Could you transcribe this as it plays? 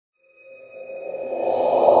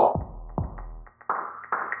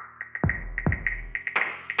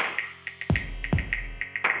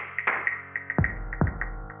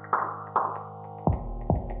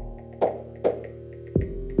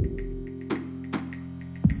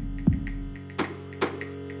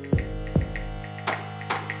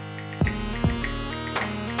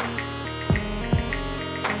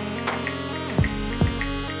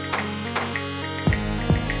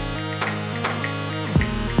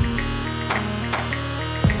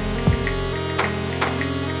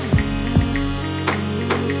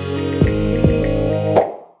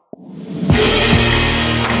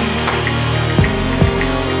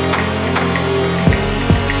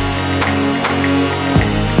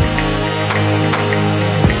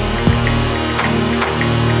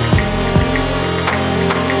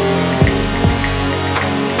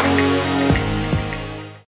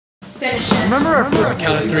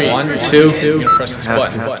Count of three. One, two. Press this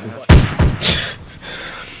button.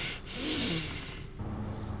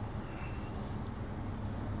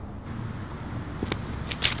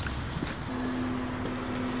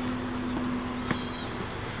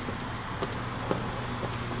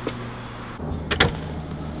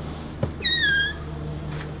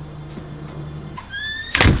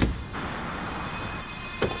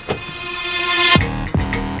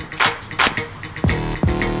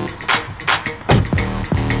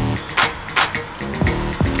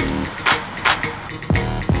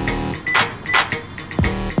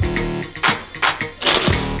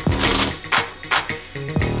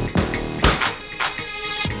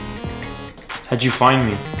 How'd you find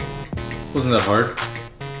me? Wasn't that hard?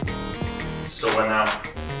 So what now?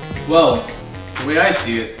 Well, the way I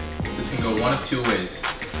see it, this can go one of two ways.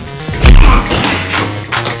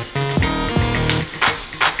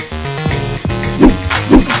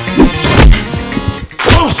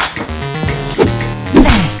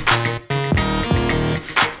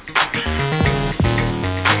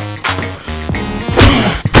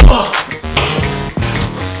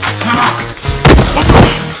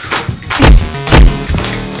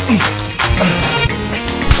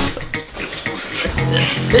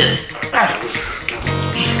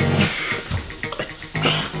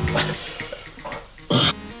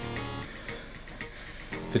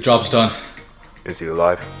 The job's done. Is he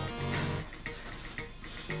alive?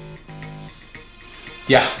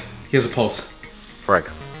 Yeah, he has a pulse. Frank,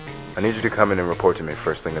 I need you to come in and report to me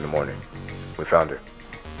first thing in the morning. We found her.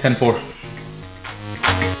 10-4.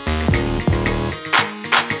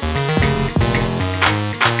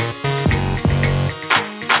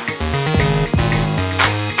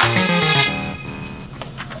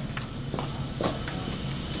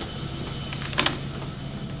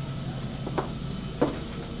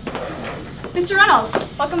 Mr. Reynolds,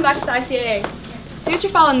 welcome back to the ICAA. Here's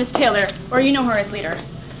your file on Miss Taylor, or you know her as leader.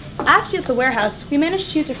 After you left the warehouse, we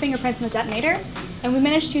managed to use her fingerprints on the detonator, and we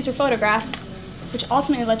managed to use her photographs, which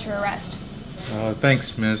ultimately led to her arrest.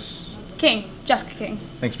 Thanks, Miss... King, Jessica King.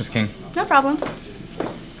 Thanks, Miss King. No problem.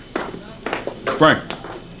 Frank.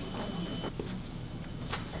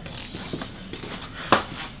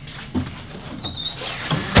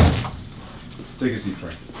 Take a seat,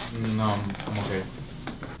 Frank. No, I'm okay.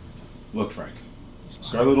 Look, Frank.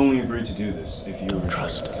 Scarlett only agreed to do this if you were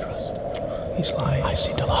Trust. He's lying. I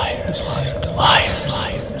see double. He's lying. Liars.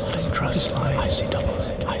 Don't trust. He's lying. I see double.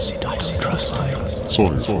 I see trust.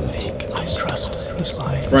 Sorry. Fake. I trust. He's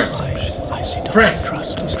lying. Frank. I see double. Frank.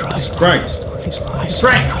 Trust. He's trust. Frank. He's lying.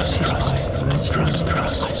 Frank. Trust. He's lying.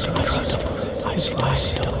 Trust. I see double. I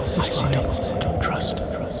see double. He's lying. Don't trust.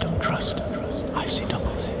 Don't trust. I see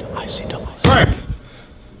double. I see double. Frank!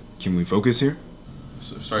 Can we focus here?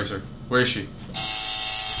 Sorry, sir. Where is she?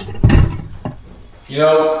 You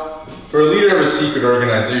know, for a leader of a secret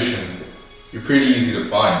organization, you're pretty easy to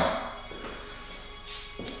find.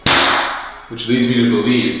 Which leads me to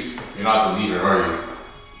believe you're not the leader, are you?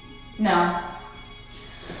 No.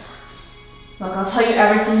 Look, I'll tell you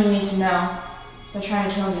everything you need to know. They're trying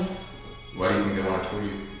to kill me. Why do you think they want to kill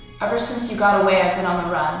you? Ever since you got away, I've been on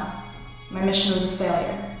the run. My mission was a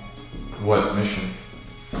failure. What mission?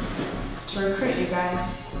 To recruit you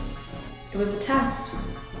guys. It was a test.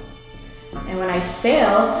 And when I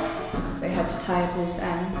failed, they had to tie up loose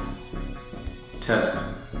ends. Test.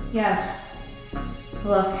 Yes.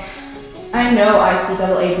 Look, I know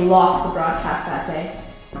ICAA blocked the broadcast that day,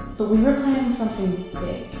 but we were planning something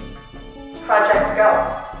big. Project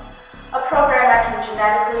G.H.O.S.T. A program that can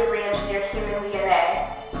genetically re-engineer human DNA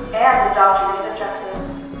and indoctrinate objectives.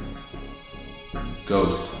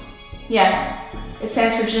 Ghost. Yes. It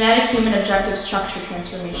stands for Genetic Human Objective Structure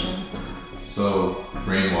Transformation. So,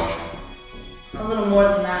 brainwashing. A little more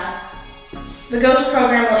than that. The G.H.O.S.T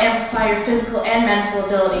program will amplify your physical and mental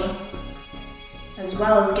ability, as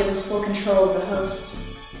well as give us full control of the host.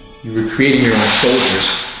 You were creating your own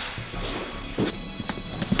soldiers.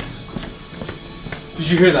 Did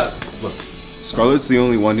you hear that? Look, Scarlett's the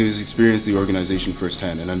only one who's experienced the organization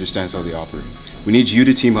firsthand and understands how they operate. We need you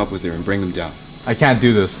to team up with her and bring them down. I can't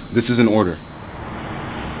do this. This is an order.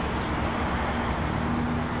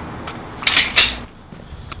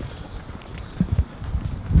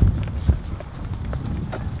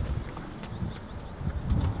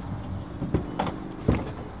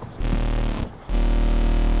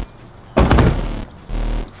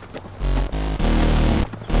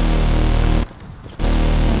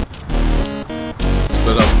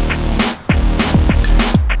 Split up.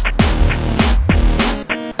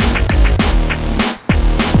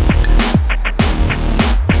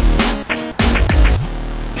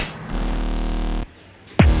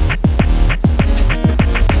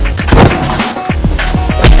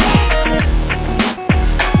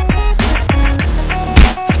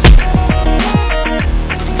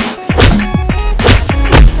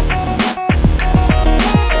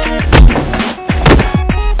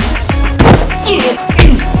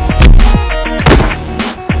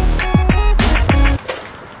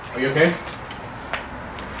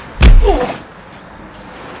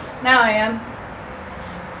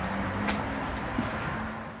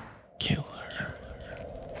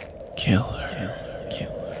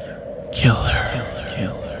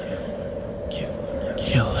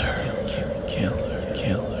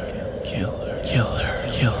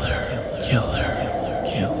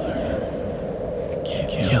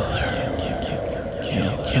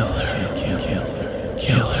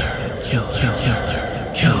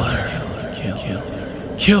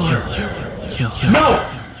 No!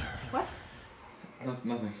 What?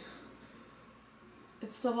 Nothing.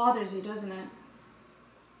 It still bothers you, doesn't it?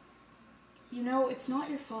 You know, it's not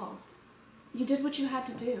your fault. You did what you had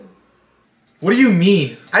to do. What do you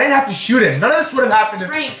mean? I didn't have to shoot him. None of this would have happened if—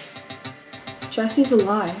 Frank! Jesse's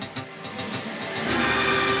alive.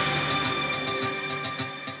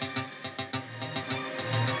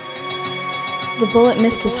 The bullet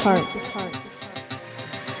missed his heart.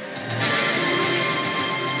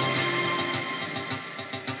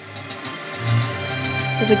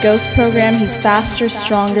 With the G.H.O.S.T program, he's faster,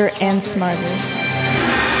 stronger, and smarter.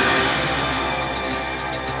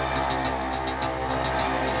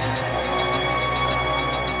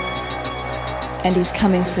 And he's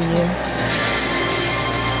coming for you.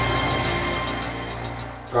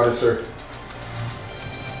 Got it, sir.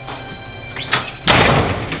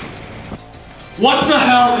 What the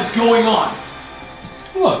hell is going on?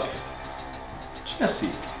 Look,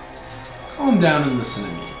 Jesse, calm down and listen to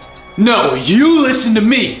me. No, you listen to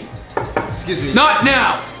me! Excuse me. Not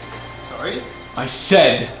now! Sorry? I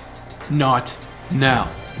said, not now.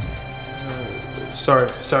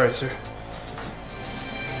 Sorry, sir.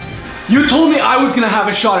 You told me I was gonna have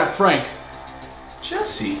a shot at Frank.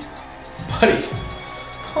 Jesse, buddy,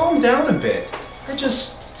 calm down a bit. I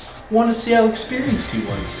just want to see how experienced he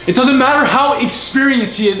was. It doesn't matter how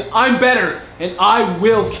experienced he is, I'm better, and I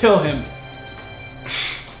will kill him.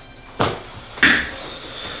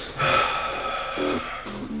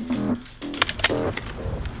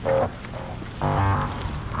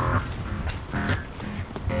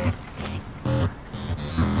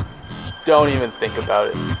 Don't even think about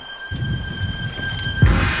it.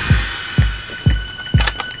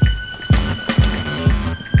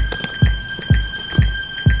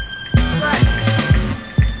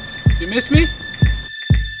 You miss me?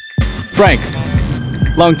 Frank,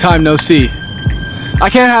 long time no see. I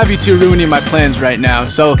can't have you two ruining my plans right now,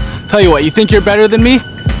 so tell you what, you think you're better than me?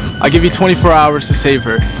 I'll give you 24 hours to save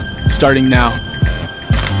her, starting now.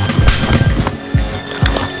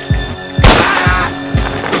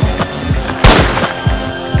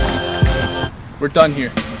 We're done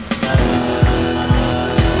here.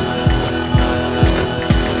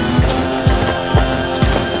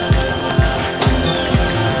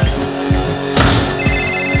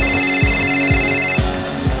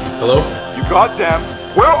 Hello? You goddamn,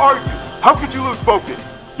 where are you? How could you lose focus?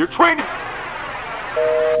 You're training.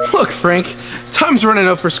 Look, Frank, time's running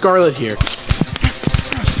out for Scarlet here.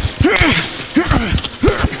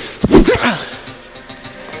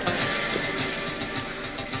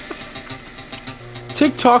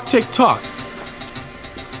 Tick tock, tick tock.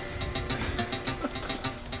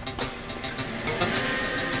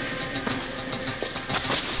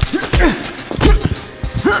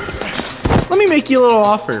 Let me make you a little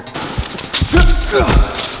offer.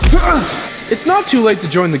 It's not too late to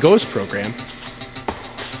join the G.H.O.S.T program.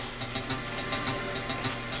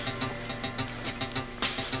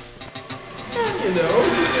 You know,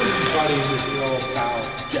 everybody with your old pal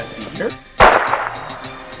Jesse here.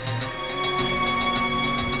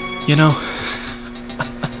 You know,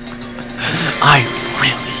 I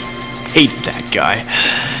really hated that guy.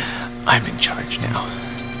 I'm in charge now.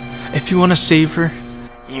 If you want to save her,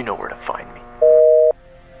 you know where to find me.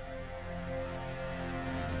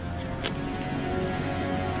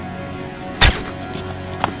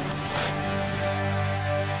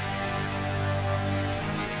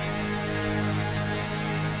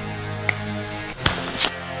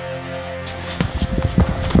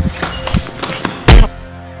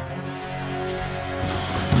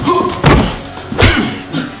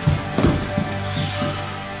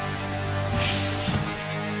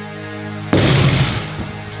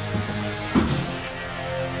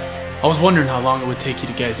 I was wondering how long it would take you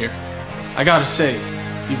to get here. I gotta say,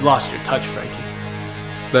 you've lost your touch, Frankie.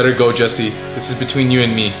 Let her go, Jesse. This is between you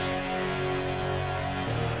and me.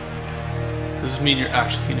 Does this mean you're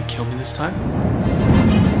actually gonna kill me this time?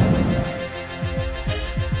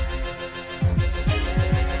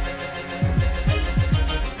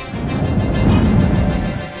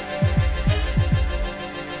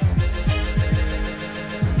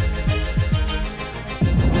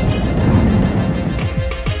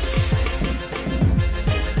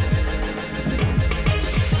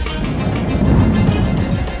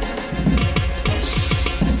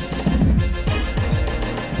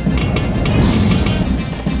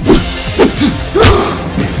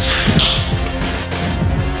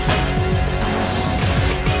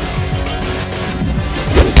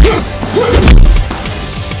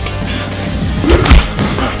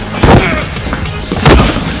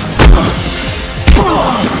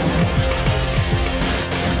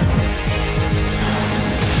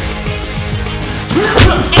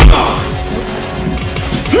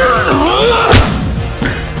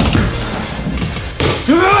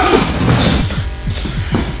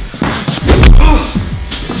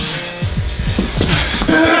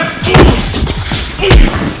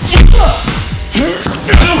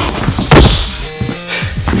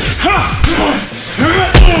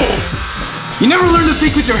 You never learn to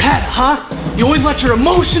think with your head, huh? You always let your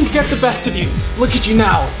emotions get the best of you. Look at you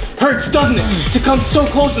now. Hurts, doesn't it? To come so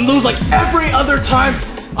close and lose like every other time.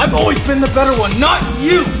 I've always been the better one, not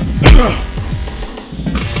you. Get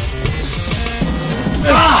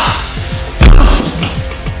up.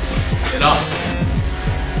 Get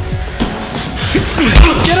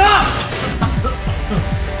up!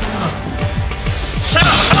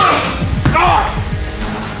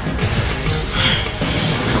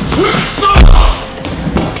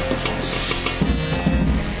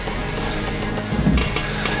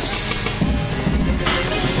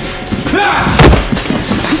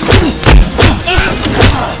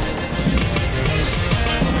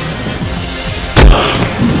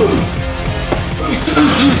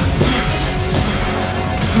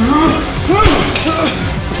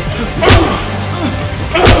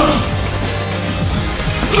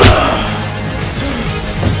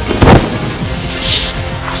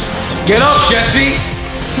 Get up, Jesse!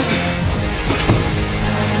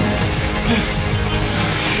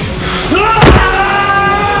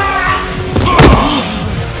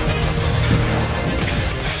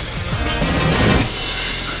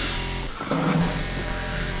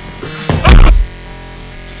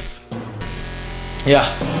 Yeah,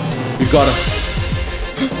 we've got him.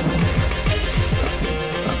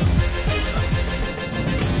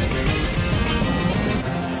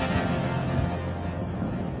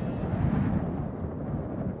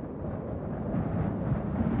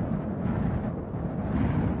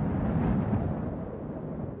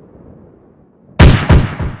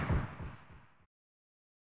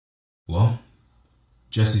 Well,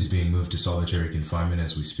 Jessie's being moved to solitary confinement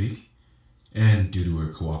as we speak, and due to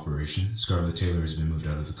her cooperation, Scarlett Taylor has been moved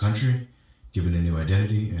out of the country, given a new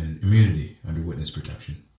identity and immunity under witness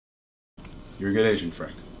protection. You're a good agent,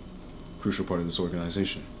 Frank. Crucial part of this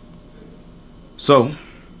organization. So,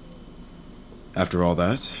 after all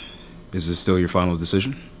that, is this still your final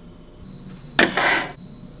decision?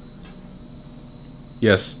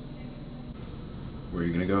 Yes. Where are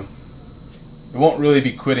you gonna go? It won't really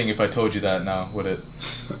be quitting if I told you that now, would it?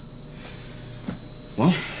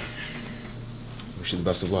 Well, wish you the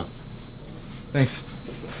best of luck. Thanks.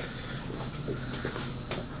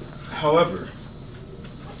 However,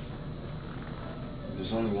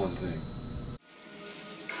 there's only one thing.